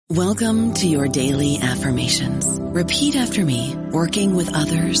Welcome to your daily affirmations. Repeat after me. Working with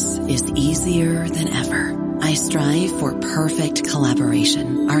others is easier than ever. I strive for perfect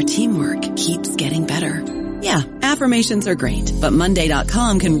collaboration. Our teamwork keeps getting better. Yeah, affirmations are great, but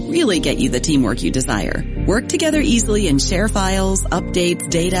Monday.com can really get you the teamwork you desire. Work together easily and share files, updates,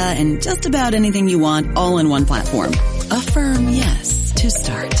 data, and just about anything you want all in one platform. Affirm yes to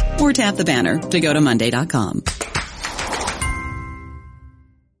start, or tap the banner to go to Monday.com.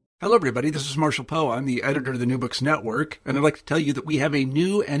 Hello, everybody. This is Marshall Poe. I'm the editor of the New Books Network, and I'd like to tell you that we have a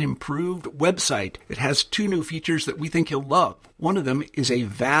new and improved website. It has two new features that we think you'll love. One of them is a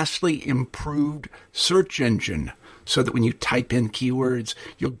vastly improved search engine, so that when you type in keywords,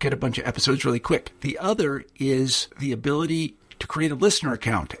 you'll get a bunch of episodes really quick. The other is the ability to create a listener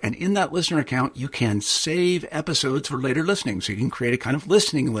account, and in that listener account, you can save episodes for later listening, so you can create a kind of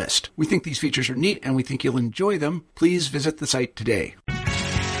listening list. We think these features are neat, and we think you'll enjoy them. Please visit the site today.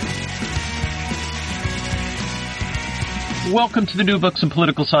 Welcome to the New Books in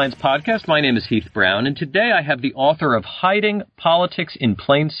Political Science podcast. My name is Heath Brown, and today I have the author of Hiding Politics in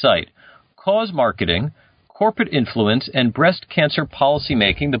Plain Sight, Cause Marketing, Corporate Influence, and Breast Cancer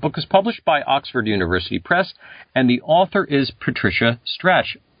Policymaking. The book is published by Oxford University Press, and the author is Patricia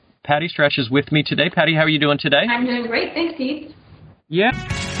Strach. Patty Strach is with me today. Patty, how are you doing today? I'm doing great. Thanks, Heath. Yeah.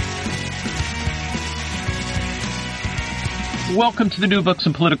 Welcome to the New Books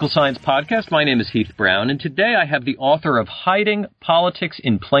in Political Science podcast. My name is Heath Brown, and today I have the author of Hiding Politics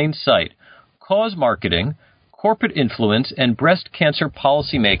in Plain Sight, Cause Marketing, Corporate Influence, and Breast Cancer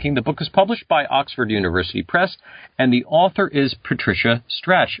Policymaking. The book is published by Oxford University Press, and the author is Patricia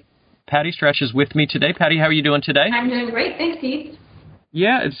Strach. Patty Strach is with me today. Patty, how are you doing today? I'm doing great. Thanks, Heath.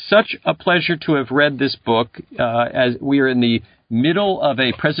 Yeah, it's such a pleasure to have read this book as we are in the middle of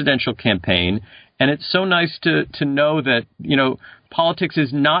a presidential campaign. And it's so nice to know that, you know, politics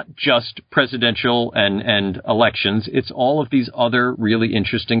is not just presidential and elections. It's all of these other really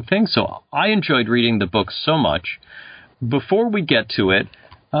interesting things. So I enjoyed reading the book so much. Before we get to it,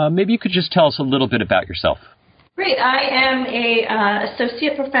 maybe you could just tell us a little bit about yourself. Great. I am a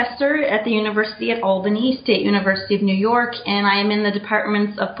associate professor at the University at Albany, State University of New York, and I am in the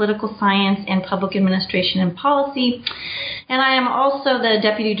departments of political science and public administration and policy. And I am also the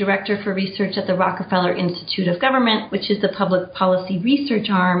deputy director for research at the Rockefeller Institute of Government, which is the public policy research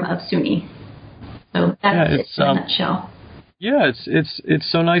arm of SUNY. So that's it in a nutshell. Yeah,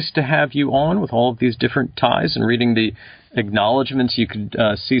 it's so nice to have you on with all of these different ties and reading the acknowledgments. You could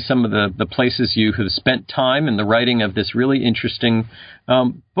see some of the places you have spent time in the writing of this really interesting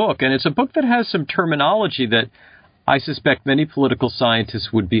book. And it's a book that has some terminology that I suspect many political scientists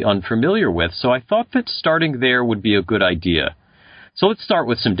would be unfamiliar with. So I thought that starting there would be a good idea. So let's start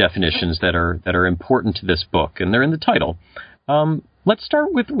with some definitions that are important to this book, and they're in the title. Let's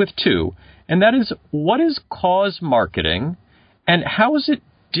start with two, and that is, what is cause marketing, and how is it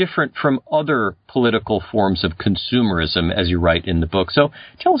different from other political forms of consumerism, as you write in the book? So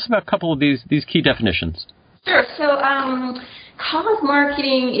tell us about a couple of these key definitions. Sure. So cause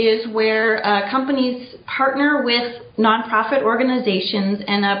marketing is where companies partner with nonprofit organizations,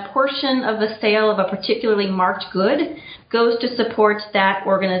 and a portion of the sale of a particularly marked good goes to support that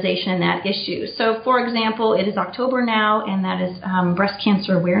organization and that issue. So, for example, it is October now, and that is Breast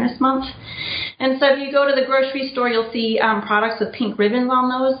Cancer Awareness Month. And so if you go to the grocery store, you'll see products with pink ribbons on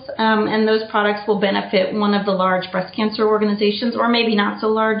those, and those products will benefit one of the large breast cancer organizations, or maybe not so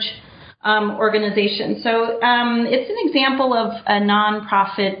large organization. So it's an example of a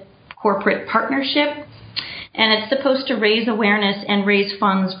nonprofit corporate partnership, and it's supposed to raise awareness and raise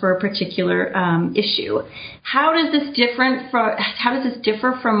funds for a particular issue. How does this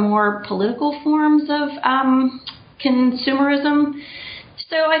differ from more political forms of consumerism?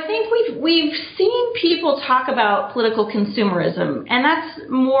 So I think we've seen people talk about political consumerism, and that's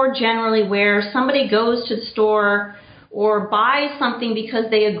more generally where somebody goes to the store or buy something because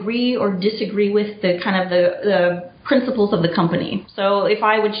they agree or disagree with the principles of the company. So if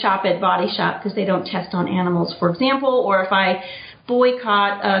I would shop at Body Shop because they don't test on animals, for example, or if I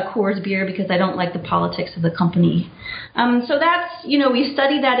boycott Coors beer because I don't like the politics of the company. So that's, we've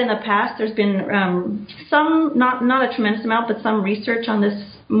studied that in the past. There's been some, not a tremendous amount, but some research on this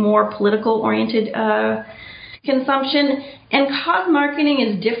more political-oriented consumption. And cause marketing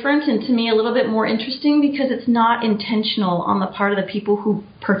is different, and to me a little bit more interesting because it's not intentional on the part of the people who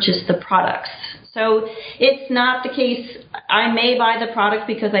purchase the products. So it's not the case, I may buy the product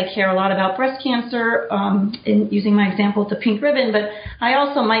because I care a lot about breast cancer, in using my example with the pink ribbon, but I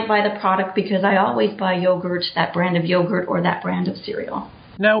also might buy the product because I always buy yogurt, that brand of yogurt or that brand of cereal.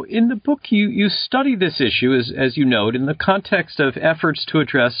 Now, in the book, you study this issue, as you note, in the context of efforts to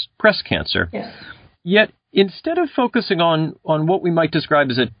address breast cancer. Yes. Yet, instead of focusing on what we might describe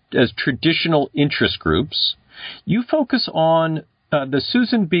as traditional interest groups, you focus on the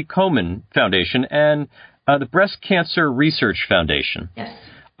Susan B. Komen Foundation and the Breast Cancer Research Foundation. Yes.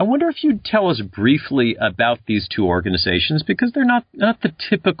 I wonder if you'd tell us briefly about these two organizations, because they're not the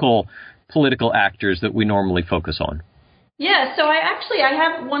typical political actors that we normally focus on. Yeah, so I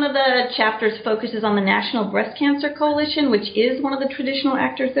have one of the chapters focuses on the National Breast Cancer Coalition, which is one of the traditional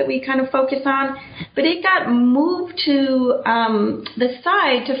actors that we kind of focus on. But it got moved to the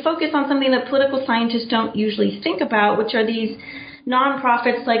side to focus on something that political scientists don't usually think about, which are these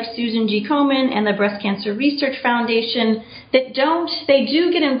nonprofits like Susan G. Komen and the Breast Cancer Research Foundation they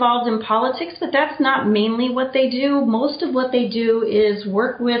do get involved in politics, but that's not mainly what they do. Most of what they do is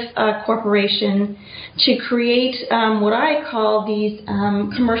work with a corporation to create what I call these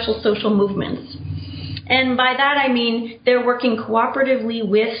commercial social movements. And by that I mean they're working cooperatively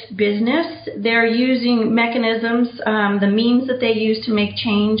with business. They're using mechanisms. The means that they use to make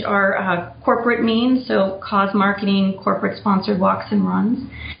change are corporate means, so cause marketing, corporate-sponsored walks and runs.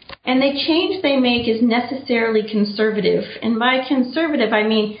 And the change they make is necessarily conservative. And by conservative, I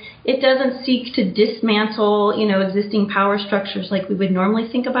mean it doesn't seek to dismantle, existing power structures like we would normally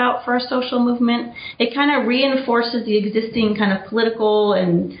think about for a social movement. It kind of reinforces the existing kind of political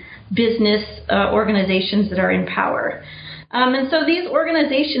and business organizations that are in power. And so these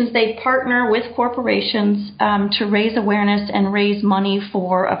organizations, they partner with corporations to raise awareness and raise money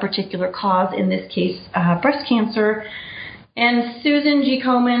for a particular cause, in this case, breast cancer. And Susan G.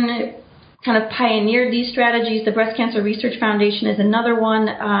 Komen kind of pioneered these strategies. The Breast Cancer Research Foundation is another one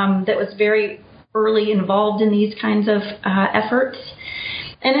that was very early involved in these kinds of efforts.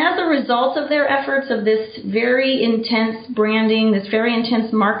 And as a result of their efforts of this very intense branding, this very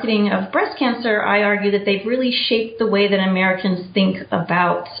intense marketing of breast cancer, I argue that they've really shaped the way that Americans think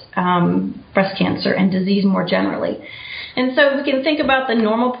about breast cancer and disease more generally. And so we can think about the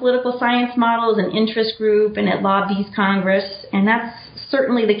normal political science model as an interest group, and it lobbies Congress, and that's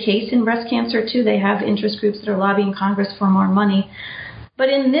certainly the case in breast cancer too. They have interest groups that are lobbying Congress for more money. But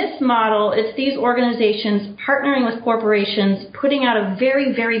in this model, it's these organizations partnering with corporations, putting out a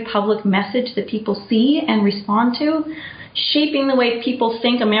very, very public message that people see and respond to, shaping the way people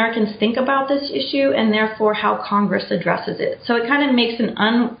think, Americans think about this issue, and therefore how Congress addresses it. So it kind of makes an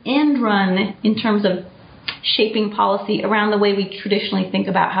end run in terms of shaping policy around the way we traditionally think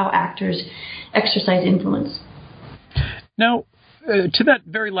about how actors exercise influence. Now, to that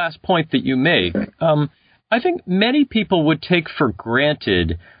very last point that you made, I think many people would take for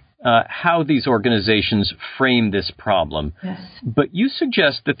granted how these organizations frame this problem. Yes. But you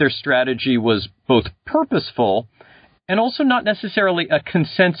suggest that their strategy was both purposeful and also not necessarily a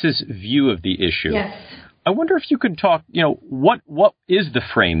consensus view of the issue. Yes. I wonder if you could talk, what is the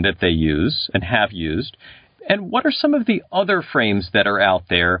frame that they use and have used, and what are some of the other frames that are out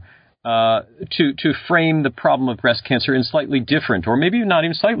there to frame the problem of breast cancer in slightly different, or maybe not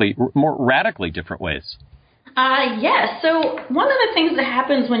even slightly, more radically different ways? Yes. So one of the things that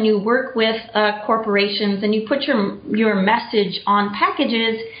happens when you work with corporations and you put your message on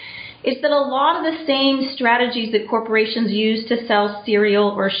packages is that a lot of the same strategies that corporations use to sell cereal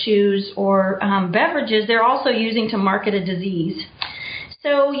or shoes or beverages, they're also using to market a disease.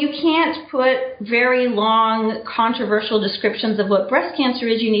 So you can't put very long, controversial descriptions of what breast cancer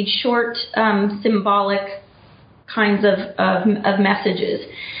is. You need short, symbolic kinds of messages.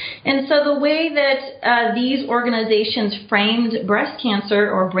 And so the way that these organizations framed breast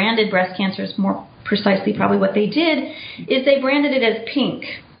cancer, or branded breast cancer is more precisely probably what they did, is they branded it as pink.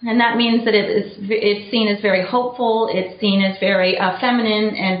 And that means that it's seen as very hopeful, it's seen as very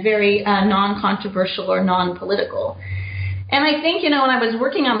feminine and very non-controversial or non-political. And I think, when I was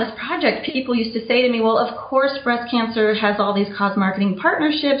working on this project, people used to say to me, well, of course, breast cancer has all these cause marketing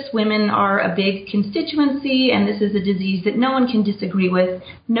partnerships. Women are a big constituency, and this is a disease that no one can disagree with.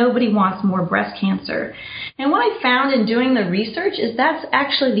 Nobody wants more breast cancer. And what I found in doing the research is that's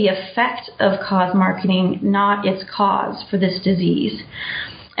actually the effect of cause marketing, not its cause for this disease.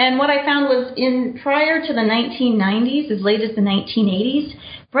 And what I found was prior to the 1990s, as late as the 1980s,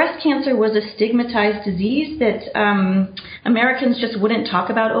 breast cancer was a stigmatized disease that Americans just wouldn't talk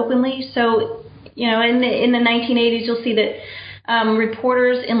about openly. So, in the 1980s, you'll see that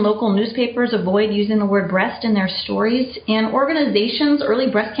reporters in local newspapers avoid using the word breast in their stories. And early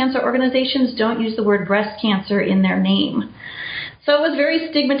breast cancer organizations don't use the word breast cancer in their name. So it was very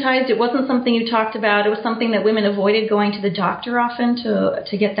stigmatized. It wasn't something you talked about. It was something that women avoided going to the doctor often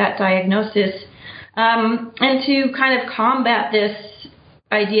to get that diagnosis. And to kind of combat this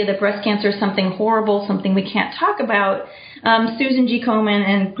idea that breast cancer is something horrible, something we can't talk about, Susan G. Komen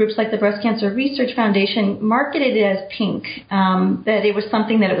and groups like the Breast Cancer Research Foundation marketed it as pink, that it was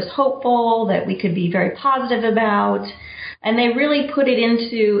something that it was hopeful, that we could be very positive about. And they really put it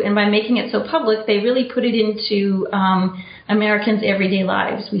into, and by making it so public, they really put it into Americans' everyday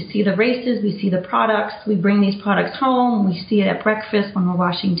lives. We see the races, we see the products, we bring these products home, we see it at breakfast, when we're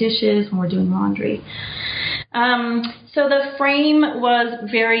washing dishes, when we're doing laundry. So the frame was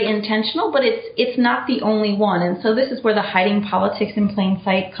very intentional, but it's not the only one. And so this is where the hiding politics in plain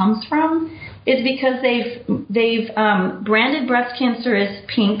sight comes from, is because they've branded breast cancer as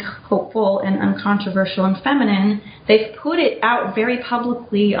pink, hopeful, and uncontroversial and feminine. They've put it out very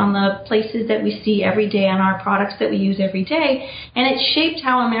publicly on the places that we see every day, on our products that we use every day, and it shaped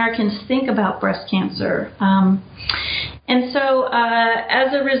how Americans think about breast cancer. And so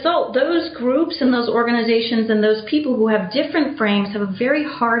as a result, those groups and those organizations and those people who have different frames have a very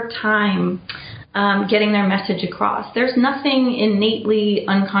hard time getting their message across. There's nothing innately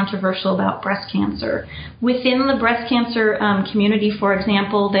uncontroversial about breast cancer. Within the breast cancer community, for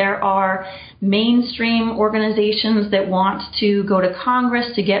example, there are mainstream organizations that want to go to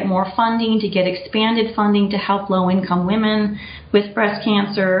Congress to get more funding, to get expanded funding to help low-income women with breast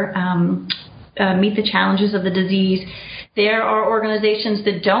cancer meet the challenges of the disease. There are organizations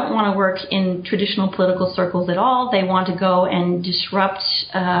that don't want to work in traditional political circles at all. They want to go and disrupt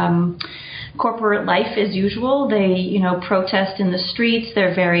corporate life as usual. They, protest in the streets.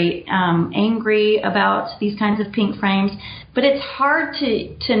 They're very angry about these kinds of pink frames. But it's hard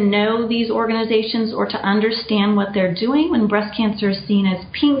to know these organizations or to understand what they're doing when breast cancer is seen as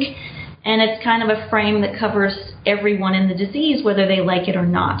pink, and it's kind of a frame that covers everyone in the disease, whether they like it or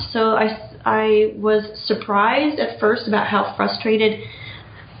not. So I was surprised at first about how frustrated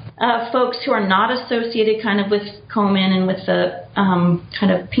folks who are not associated kind of with Komen and with the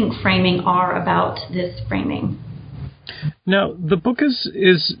kind of pink framing are about this framing. Now, the book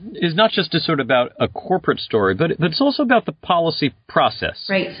is not just about a corporate story, but it's also about the policy process.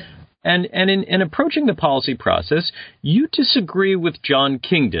 Right. And in approaching the policy process, you disagree with John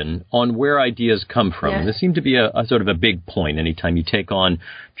Kingdon on where ideas come from. Yes. And this seemed to be a sort of a big point. Anytime you take on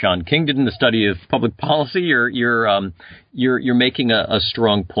John Kingdon in the study of public policy, you're making a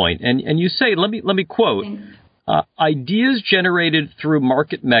strong point. And you say, let me quote, ideas generated through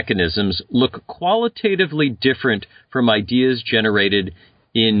market mechanisms look qualitatively different from ideas generated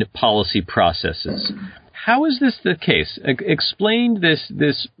in policy processes. How is this the case? Explain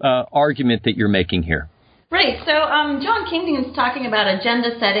this argument that you're making here. Right. So John Kingdon is talking about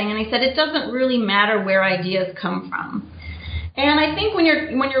agenda setting, and he said it doesn't really matter where ideas come from. And I think when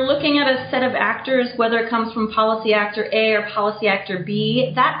you're looking at a set of actors, whether it comes from policy actor A or policy actor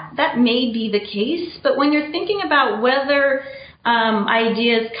B, that may be the case. But when you're thinking about whether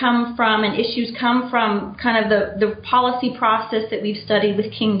ideas come from and issues come from kind of the policy process that we've studied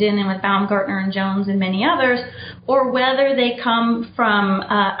with Kingdon and with Baumgartner and Jones and many others, or whether they come from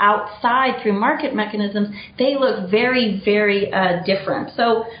outside through market mechanisms, they look very, very different.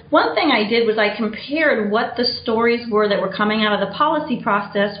 So one thing I did was I compared what the stories were that were coming out of the policy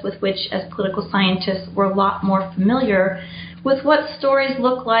process, with which as political scientists we're a lot more familiar, with what stories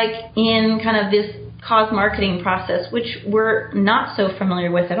look like in kind of this cause marketing process, which we're not so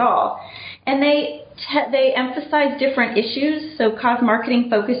familiar with at all. And they emphasize different issues. So cause marketing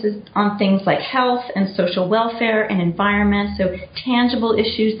focuses on things like health and social welfare and environment, so tangible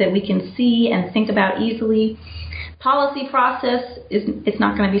issues that we can see and think about easily. Policy process, it's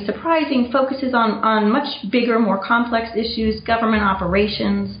not going to be surprising, focuses on much bigger, more complex issues, government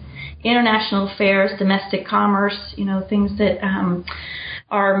operations, international affairs, domestic commerce, things that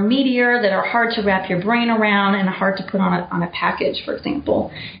are meatier, that are hard to wrap your brain around and hard to put on a package, for example.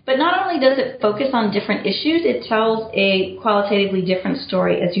 But not only does it focus on different issues, it tells a qualitatively different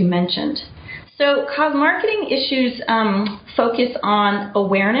story, as you mentioned. So cause marketing issues focus on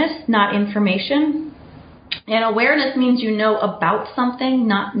awareness, not information. And awareness means you know about something,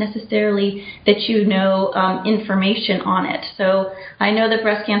 not necessarily that you know information on it. So I know that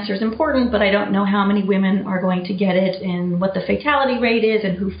breast cancer is important, but I don't know how many women are going to get it and what the fatality rate is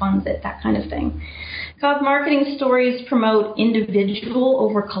and who funds it, that kind of thing. Cause marketing stories promote individual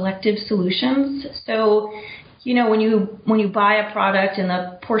over collective solutions. So, when you buy a product and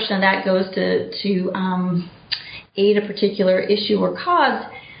the portion of that goes to aid a particular issue or cause,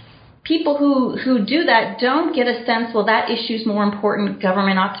 people who do that don't get a sense, well, that issue is more important,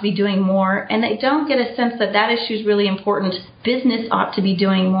 government ought to be doing more, and they don't get a sense that issue is really important, business ought to be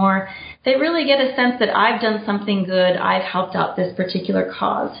doing more. They really get a sense that I've done something good, I've helped out this particular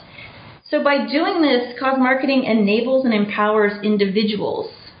cause. So by doing this, cause marketing enables and empowers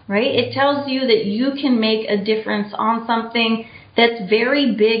individuals, right? It tells you that you can make a difference on something that's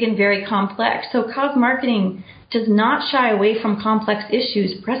very big and very complex. So cause marketing does not shy away from complex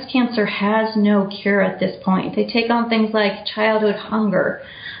issues. Breast cancer has no cure at this point. They take on things like childhood hunger.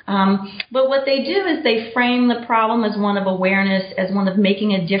 But what they do is they frame the problem as one of awareness, as one of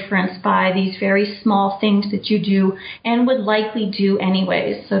making a difference by these very small things that you do and would likely do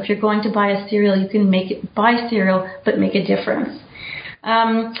anyways. So if you're going to buy a cereal, you can buy cereal, but make a difference.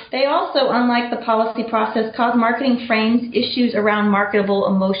 They also, unlike the policy process, cause marketing frames issues around marketable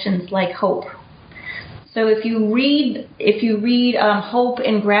emotions like hope. So if you read hope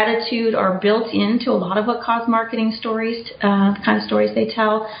and gratitude are built into a lot of what cause marketing stories, the kind of stories they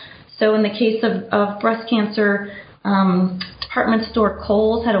tell. So in the case of breast cancer, department store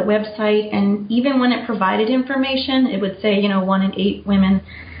Kohl's had a website, and even when it provided information, it would say, 1 in 8 women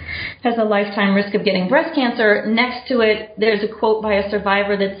has a lifetime risk of getting breast cancer. Next to it, there's a quote by a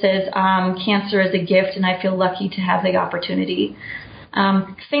survivor that says, cancer is a gift and I feel lucky to have the opportunity.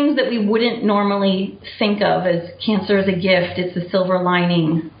 Things that we wouldn't normally think of as cancer is a gift, it's a silver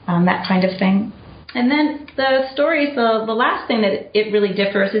lining, that kind of thing. And then the stories, the last thing that it really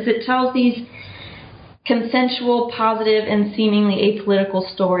differs is it tells these consensual, positive, and seemingly apolitical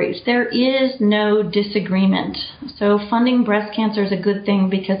stories. There is no disagreement. So funding breast cancer is a good thing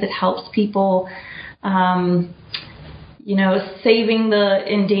because it helps people. Saving the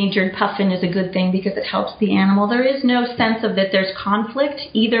endangered puffin is a good thing because it helps the animal. There is no sense of that there's conflict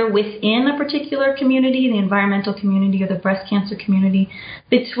either within a particular community, the environmental community or the breast cancer community,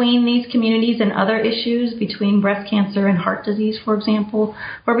 between these communities and other issues, between breast cancer and heart disease, for example,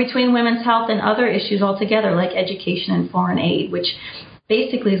 or between women's health and other issues altogether, like education and foreign aid, which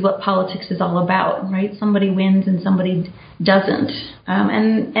basically is what politics is all about, right? Somebody wins and somebody doesn't.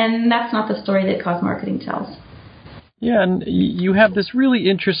 And that's not the story that cause marketing tells. Yeah, and you have this really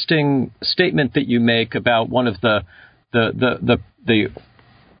interesting statement that you make about one of the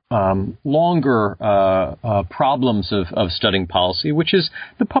longer problems of studying policy, which is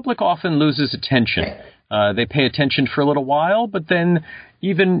the public often loses attention. They pay attention for a little while, but then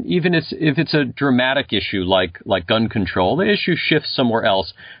even if it's a dramatic issue like gun control, the issue shifts somewhere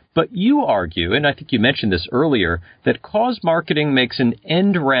else. But you argue, and I think you mentioned this earlier, that cause marketing makes an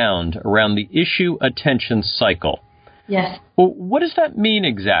end round around the issue attention cycle. Yes. Well, what does that mean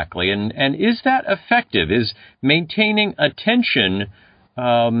exactly? And is that effective? Is maintaining attention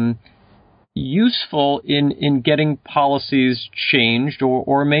useful in getting policies changed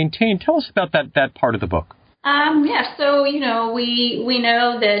or maintained? Tell us about that part of the book. So, we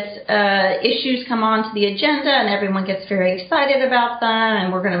know that issues come onto the agenda and everyone gets very excited about them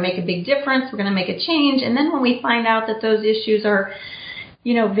and we're going to make a big difference, we're going to make a change. And then when we find out that those issues are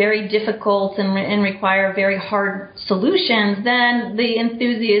very difficult and require very hard solutions, then the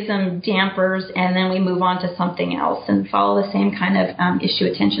enthusiasm dampers and then we move on to something else and follow the same kind of issue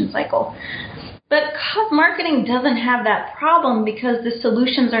attention cycle. But cause marketing doesn't have that problem because the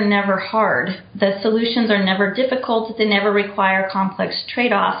solutions are never hard. The solutions are never difficult. They never require complex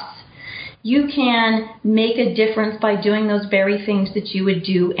trade-offs. You can make a difference by doing those very things that you would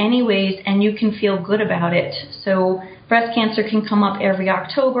do anyways, and you can feel good about it. So breast cancer can come up every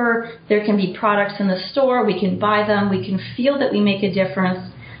October. There can be products in the store. We can buy them. We can feel that we make a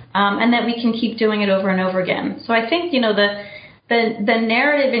difference, and that we can keep doing it over and over again. So I think, the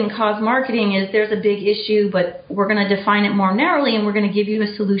narrative in cause marketing is there's a big issue, but we're going to define it more narrowly, and we're going to give you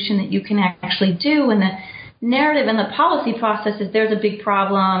a solution that you can actually do. And the narrative in the policy process is there's a big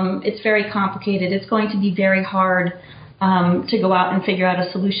problem. It's very complicated. It's going to be very hard to go out and figure out a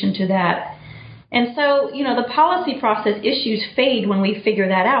solution to that. And so, the policy process issues fade when we figure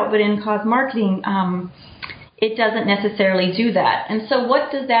that out. But in cause marketing, it doesn't necessarily do that. And so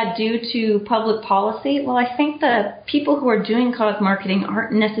what does that do to public policy? Well, I think that people who are doing cause marketing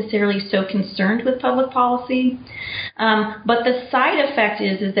aren't necessarily so concerned with public policy. But the side effect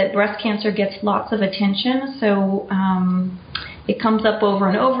is that breast cancer gets lots of attention. So it comes up over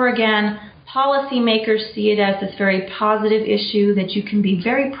and over again. Policymakers see it as this very positive issue that you can be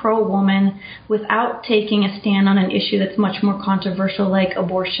very pro-woman without taking a stand on an issue that's much more controversial like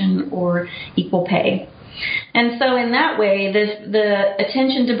abortion or equal pay. And so in that way, the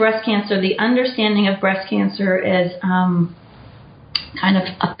attention to breast cancer, the understanding of breast cancer as kind of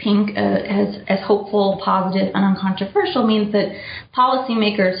a pink, as hopeful, positive, and uncontroversial means that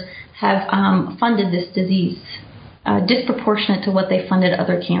policymakers have funded this disease disproportionate to what they funded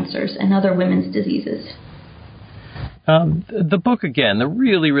other cancers and other women's diseases. The book, again, the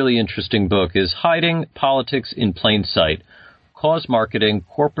really, really interesting book is Hiding Politics in Plain Sight. Cause Marketing,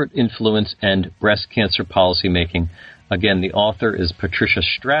 Corporate Influence, and Breast Cancer Policymaking. Again, the author is Patricia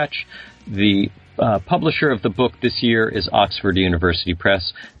Strach. The publisher of the book this year is Oxford University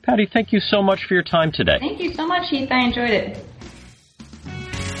Press. Patty, thank you so much for your time today. Thank you so much, Heath. I enjoyed it.